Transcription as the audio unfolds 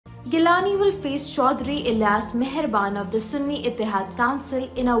Gilani will face Chaudhry Ilyas Mehrban of the Sunni Ittihad Council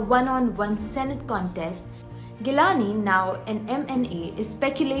in a one-on-one Senate contest. Gilani, now an MNA, is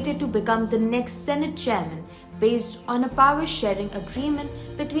speculated to become the next Senate chairman based on a power-sharing agreement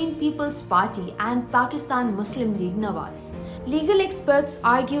between People's Party and Pakistan Muslim League Nawaz. Legal experts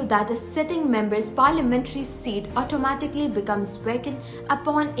argue that a sitting member's parliamentary seat automatically becomes vacant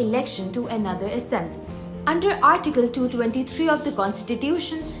upon election to another assembly. Under Article 223 of the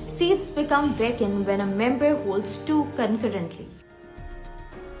Constitution, seats become vacant when a member holds two concurrently.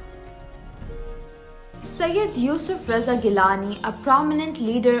 Syed Yousuf Raza Gilani, a prominent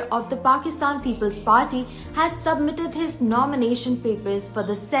leader of the Pakistan People's Party, has submitted his nomination papers for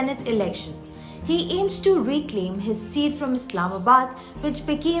the Senate election. He aims to reclaim his seat from Islamabad, which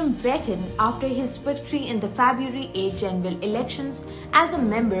became vacant after his victory in the February 8 general elections as a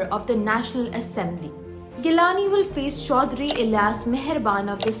member of the National Assembly. Gilani will face Chaudhry Ilyas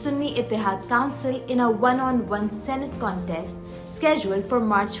Mehrban of the Sunni Ittihad Council in a one-on-one Senate contest scheduled for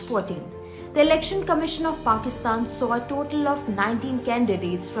March 14th. The Election Commission of Pakistan saw a total of 19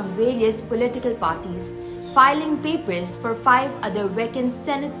 candidates from various political parties filing papers for 5 other vacant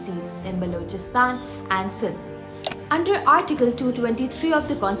Senate seats in Balochistan and Sindh. Under Article 223 of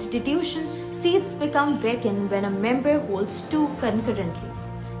the Constitution, seats become vacant when a member holds two concurrently.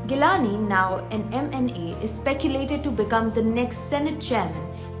 Gilani, now an MNA, is speculated to become the next Senate chairman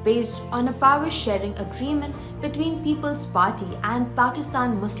based on a power-sharing agreement between People's Party and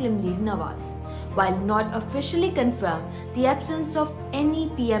Pakistan Muslim League Nawaz. While not officially confirmed, the absence of any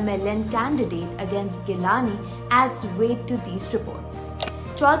PML-N candidate against Gilani adds weight to these reports.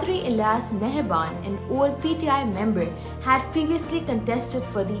 Chaudhry Ilyas Mehrban, an old PTI member, had previously contested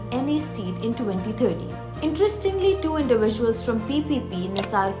for the NA seat in 2013. Interestingly, two individuals from PPP,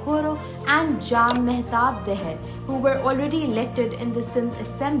 Nisar Khoro and Jam Mehtab Deher, who were already elected in the Sindh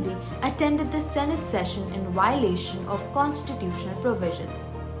Assembly, attended the Senate session in violation of constitutional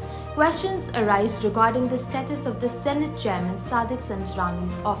provisions. Questions arise regarding the status of the Senate Chairman Sadiq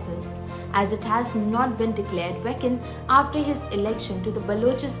Sanjrani's office, as it has not been declared vacant after his election to the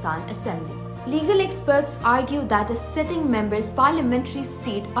Balochistan Assembly. Legal experts argue that a sitting member's parliamentary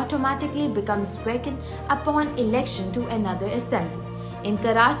seat automatically becomes vacant upon election to another assembly. In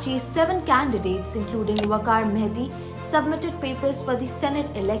Karachi, 7 candidates, including Waqar Mehdi, submitted papers for the Senate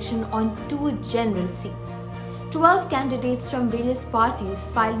election on 2 general seats. 12 candidates from various parties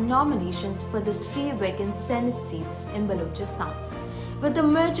filed nominations for the 3 vacant Senate seats in Balochistan. With the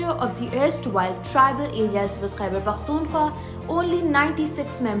merger of the erstwhile tribal areas with Khyber Pakhtunkhwa, only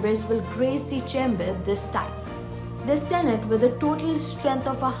 96 members will grace the chamber this time. The Senate, with a total strength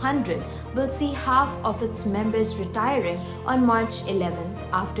of 100, will see half of its members retiring on March 11th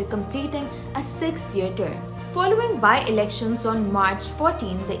after completing a 6-year term. Following by-elections on March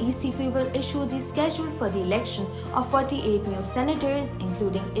 14, the ECP will issue the schedule for the election of 48 new senators,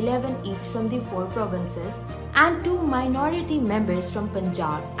 including 11 each from the 4 provinces, and 2 minority members from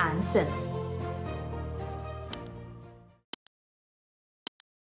Punjab and Sindh.